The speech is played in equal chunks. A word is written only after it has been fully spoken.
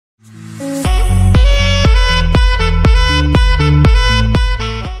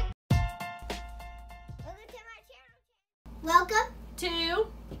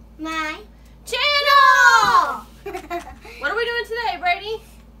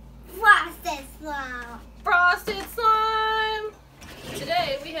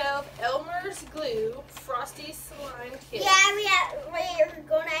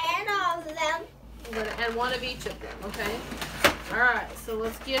each of them, okay? Alright, so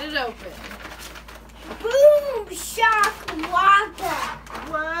let's get it open. Boom! Shakalaka!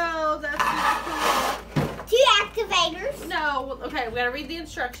 Whoa, that's really cool. 2 activators. No, okay, we gotta read the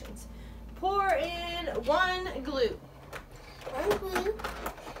instructions. Pour in 1 glue. 1 glue.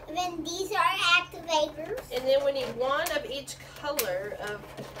 And then these are activators. And then we need 1 of each color of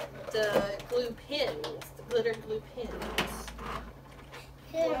the glue pins, the glitter glue pins.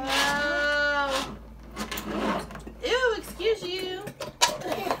 Wow. Ew, excuse you.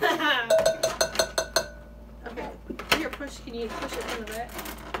 Okay, here, push, can you push it from the back?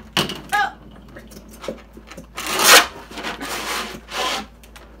 Oh!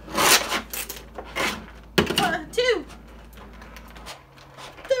 1, 2,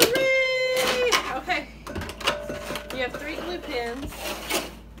 3. Okay. You have 3 glue pins.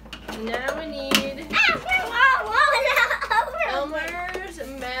 Now we need Elmer's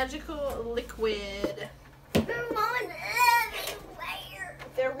magical liquid.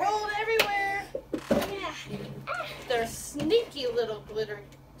 They're rolled everywhere. Yeah. They're sneaky little glitter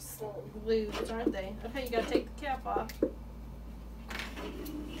glues, aren't they? Okay, you gotta take the cap off.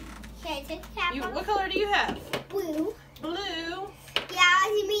 Okay, take the cap off. What color do you have? Blue. Blue. Yeah,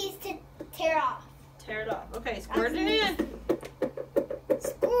 all you mean is to tear off. Tear it off. Okay, squirt it in.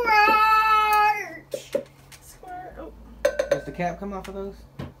 Squirt! Squirt. Oh. Does the cap come off of those?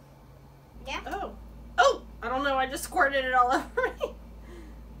 Yeah. Oh. Oh! I don't know. I just squirted it all over me.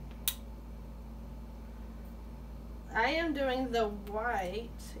 I am doing the white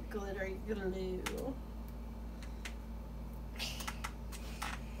glittery glue.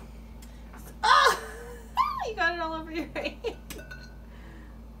 Oh! You got it all over your hand.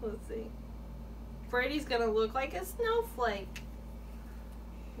 Let's see. Brady's gonna look like a snowflake.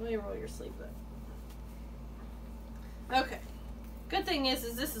 Let me roll your sleeve up. Okay. Good thing is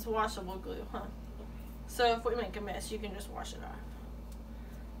this is washable glue, huh? So if we make a mess, you can just wash it off.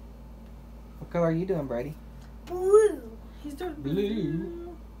 What color are you doing, Brady? Blue. He's doing Blue.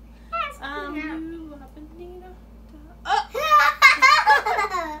 blue. Oh!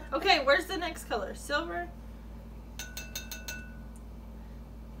 Okay, where's the next color? Silver?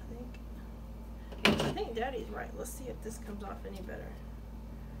 I think Daddy's right. Let's see if this comes off any better.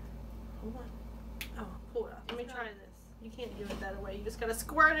 Hold on. Oh, pull it off. Let me try this. You can't give it that away. You just gotta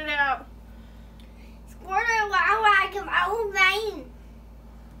squirt it out. Squirt it like an old man.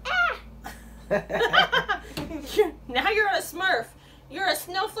 Now you're a Smurf. You're a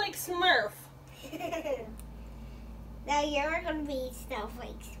snowflake Smurf. Now you're gonna be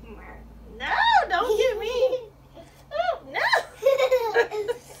snowflake smart. No, don't get me. Oh, no.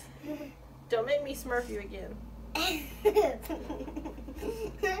 Don't make me Smurf you again.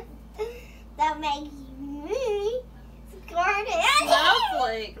 That makes me squirt it.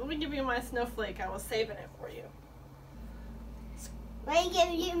 Snowflake. Let me give you my snowflake. I was saving it for you. Let me give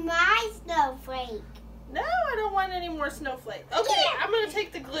you my snowflake. No, I don't want any more snowflake. Okay, Yeah. I'm going to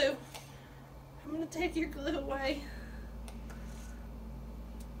take the glue. I'm going to take your glue away.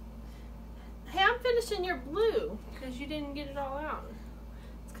 Hey, I'm finishing your blue because you didn't get it all out.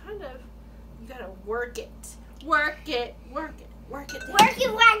 It's kind of, you got to work it. Work it. Work it. Work it. Work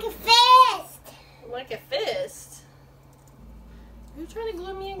it like a fist. Like a fist? Are you trying to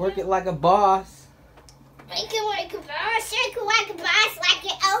glue me again? Work it like a boss. Make it like a boss. Shake it like a boss, like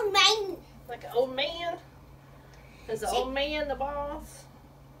an old man. Like an old man? Is the old man the boss?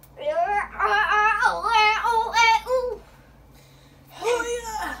 Oh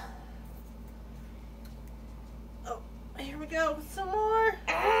yeah. Oh, here we go. Some more.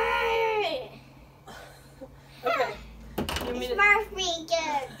 Okay. You mean Smurf me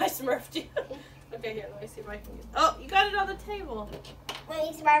again. I smurfed you. Okay, here, let me see if I can get. Oh, you got it on the table. Let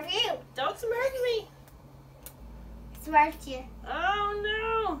me smurf you. Don't smurf me. Smurfed you. Oh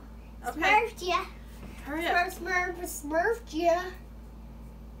no. Okay. Smurfed you. Hurry up. Smurfed you.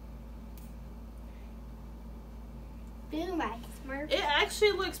 Boom, I smurfed. It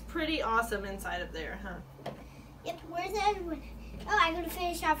actually looks pretty awesome inside of there, huh? Yep, where's the other one? Oh, I'm going to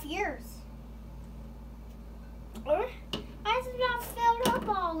finish off yours. Or, why is it not filled up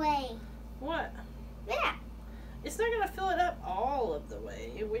all the way? What? Yeah. It's not gonna fill it up all of the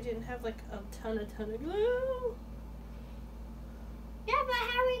way. We didn't have like a ton of glue. Yeah, but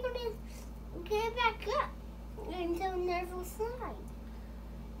how are we going to get it back up until it never slide?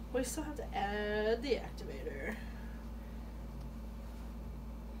 We still have to add the activator.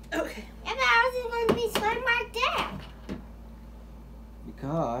 Okay. Yeah, but how is it going to be slime like that?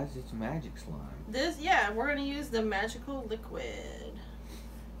 Because it's magic slime. This, yeah, we're gonna use the magical liquid.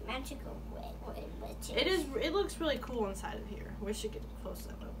 Magical liquid. It looks really cool inside of here. We should get a close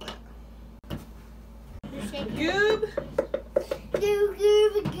up of that. Goob. Goob,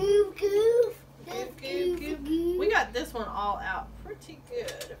 goob, goob, goob. Goob, goob, goob. We got this one all out pretty good,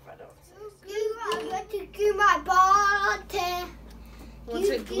 if I don't say so. I got to glue my body. Want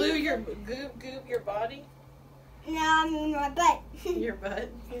to glue your goob your body? No, I mean my butt. Your butt?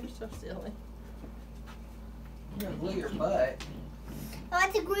 You're so silly. You're gonna glue your butt. I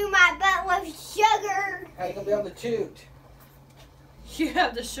want to glue my butt with sugar. How you gonna be able to toot? You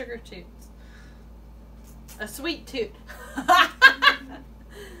have the sugar tooth. A sweet tooth.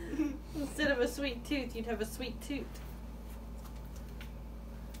 Instead of a sweet tooth, you'd have a sweet tooth.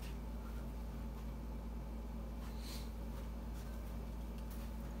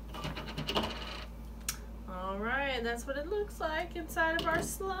 Alright, that's what it looks like inside of our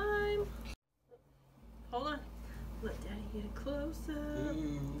slime. Hold on. Let Daddy get a close up.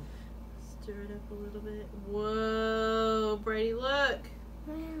 Stir it up a little bit. Whoa, Brady, look.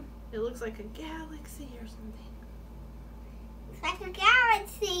 Wow. It looks like a galaxy or something. It's like a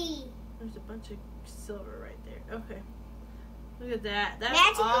galaxy. There's a bunch of silver right there. Okay. Look at that. That's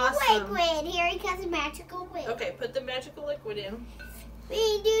Magical awesome. liquid. Here comes magical liquid. Okay, put the magical liquid in.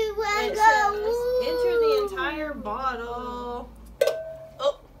 We do And one it go. says, enter the entire bottle.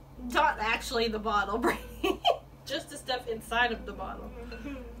 Oh, not actually the bottle, Brady. Just the stuff inside of the bottle.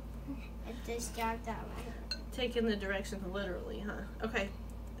 It just dropped out my hand. Taking the directions literally, huh? Okay,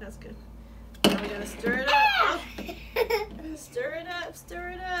 that's good. Now we gotta stir it up. Oh, stir it up, stir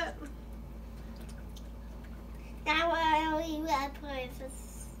it up. Now we will play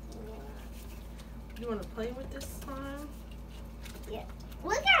this. You wanna play with this slime? Yeah.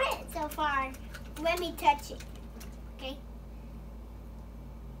 Look at it so far. Let me touch it. Okay.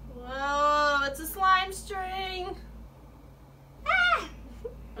 Whoa, it's a slime string. Ah!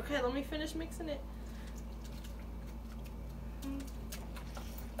 Okay, let me finish mixing it.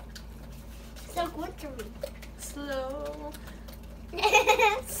 So glittery. Slow,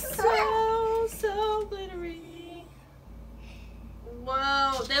 so so glittery.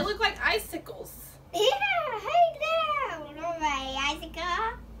 Whoa, they look like icicles. yeah, hey now. All right, Isaac.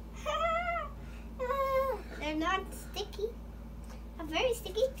 They're not sticky. Not very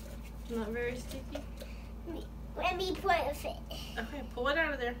sticky. Not very sticky. Let me put a fit. Okay, pull it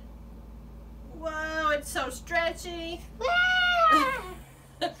out of there. Whoa, it's so stretchy. Ah!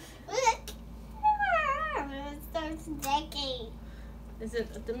 Look. Ah, it's so sticky. Is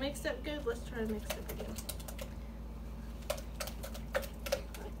it the mixed up good? Let's try to mix it again.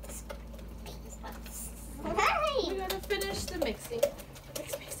 We gotta finish the mixing.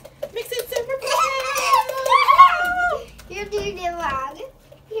 Mix it, super quick. You're doing it wrong.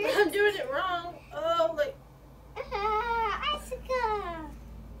 I'm doing it wrong. Oh, like. Icicle.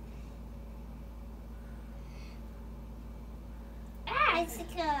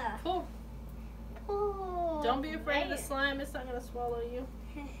 Icicle. Cool. Oh, Don't be afraid of the slime. It's not gonna swallow you.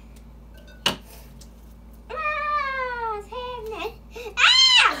 Ah, it's happening.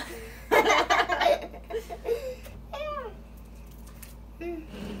 Ah!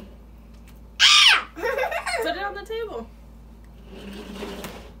 Put it on the table.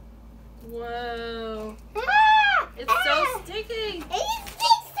 Whoa. Ah! It's so sticky. It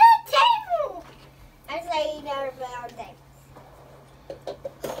sticks to the table. I say you never found things.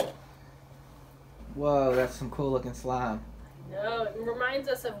 Whoa, that's some cool looking slime. No, it reminds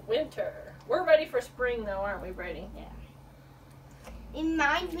us of winter. We're ready for spring though, aren't we, Brady? Yeah. It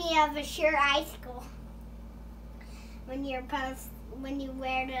reminds me of a shirt icicle. When you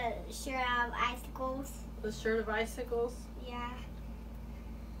wear the shirt of icicles. The shirt of icicles. Yeah.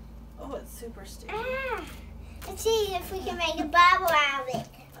 Oh, it's super sticky. Ah, let's see if we can make a bubble out of it.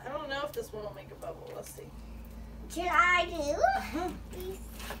 I don't know if this one will make a bubble. Let's see. Should I do? Please.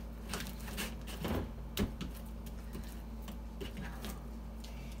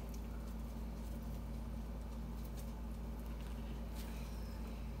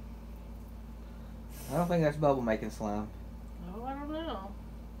 I don't think that's bubble making slime. Oh, I don't know.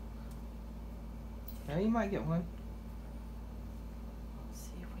 Yeah, you might get one. Let's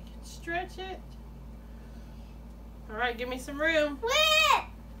see if we can stretch it. All right, give me some room. Wait!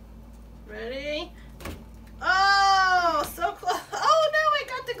 Ready? Oh, so close. Oh no, I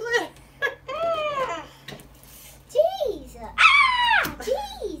got the glitter. Ah! Jeez! Ah!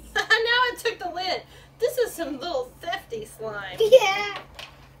 Jeez! Now I took the lid. This is some little thefty slime. Yeah.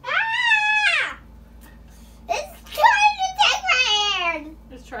 Ah! It's trying to take my hand.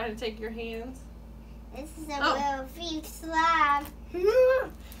 Just trying to take your hands. This is a Oh. little feet slime.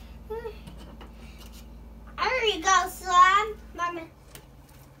 There you go, slime. Mama,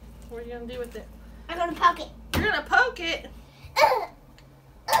 What are you gonna do with it? I'm gonna poke it. You're gonna poke it.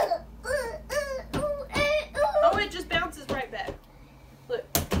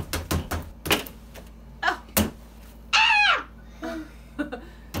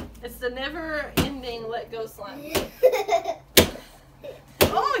 never-ending let go slime.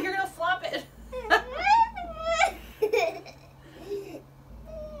 Oh, you're gonna flop it.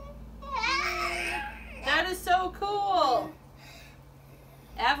 That is so cool.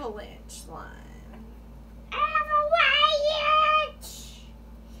 Avalanche slime. Avalanche!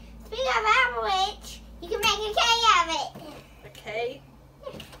 Speaking of avalanche, you can make a K of it. A K?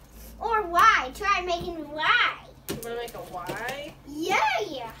 Or Y. Try making Y. You wanna make a Y? Yeah.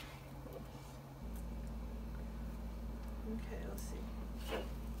 Okay, let's see.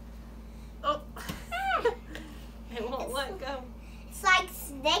 Oh. It won't let go. It's like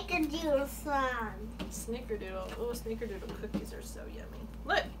snickerdoodle slime. Snickerdoodle. Oh, snickerdoodle cookies are so yummy.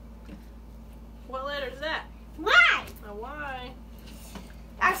 Look. What letter is that? Y. A Y.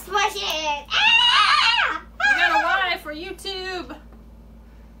 I'm smushing. Ah! We got a Y for YouTube.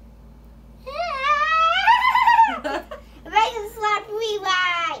 Make a slap me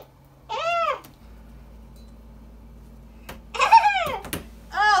Y.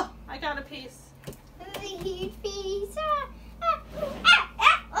 Oh, I got a piece. A huge piece.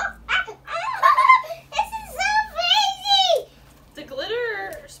 This is so crazy. The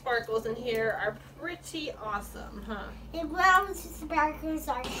glitter sparkles in here are pretty awesome, huh? The brown sparkles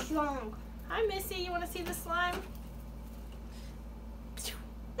are strong. Hi, Missy. You want to see the slime?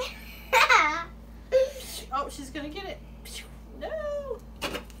 Oh, she's going to get it. No.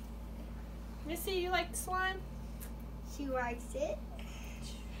 Missy, you like the slime? She likes it.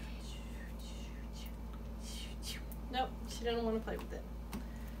 Nope, she doesn't want to play with it.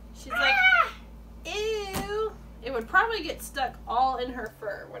 She's like, ew. It would probably get stuck all in her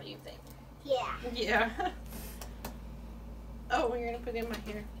fur. What do you think? Yeah. Yeah. Oh, we're going to put it in my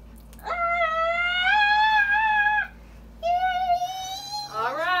hair.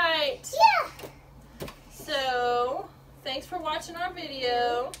 All right. Yeah. So, thanks for watching our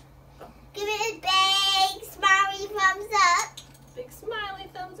video. Give it a big smiley thumbs up. Big smiley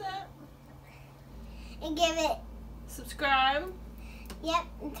thumbs up. And give it, Subscribe. yep,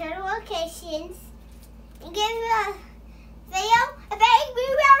 and turn the locations. And give the video a big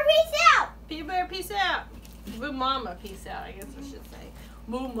boo peace out. Peanut Bear, peace out. Boo Mama, peace out, I guess I should say.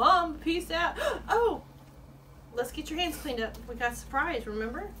 Boo Mama, peace out. Oh, let's get your hands cleaned up. We got a surprise,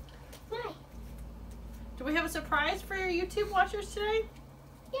 remember? Why? Do we have a surprise for your YouTube watchers today?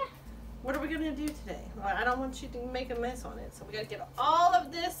 Yeah. What are we going to do today? Well, I don't want you to make a mess on it, so we got to get all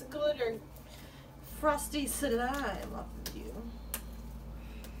of this glitter frosty slime off of you.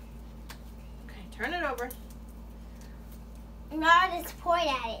 Okay, turn it over. Now just point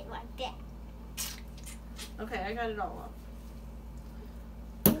at it like that. Okay, I got it all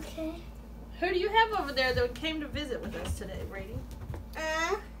off. Okay. Who do you have over there that came to visit with us today, Brady?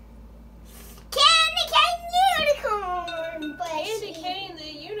 Candy cane unicorn. Candy Cane the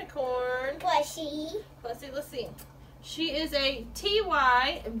unicorn. Bushy. Let's see. She is a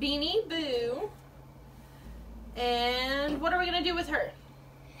TY Beanie Boo. And what are we going to do with her?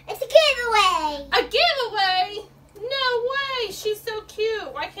 It's a giveaway. A giveaway? No way! She's so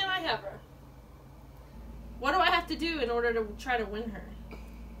cute. Why can't I have her? What do I have to do in order to try to win her?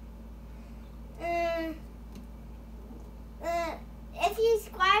 If you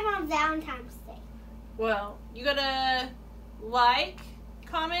subscribe on Valentine's Day. Well, you gotta like,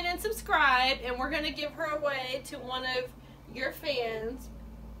 comment, and subscribe, and we're gonna give her away to one of your fans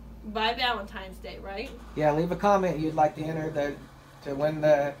by Valentine's Day, right? Yeah, leave a comment you'd like to enter to win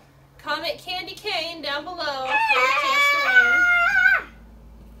the. Comment Candy Cane down below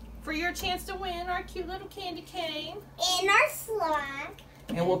for your chance to win our cute little candy cane. In our slime.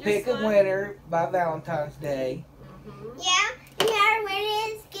 And we'll pick a winner by Valentine's Day. Yeah, and our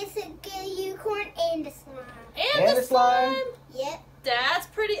winner gets a good unicorn and the slime. And the slime. Yep. That's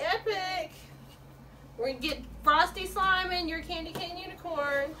pretty epic. We're going to get Frosty Slime and your Candy Cane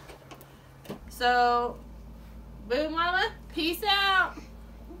Unicorn. So, Boo Mama, peace out.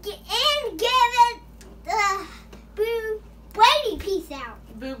 And give it the Boo Brady peace out.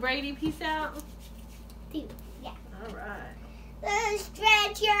 Boo Brady, peace out. Dude, yeah. All right. The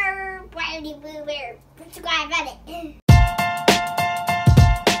Stretcher Brady Boo Bear. Subscribe at it.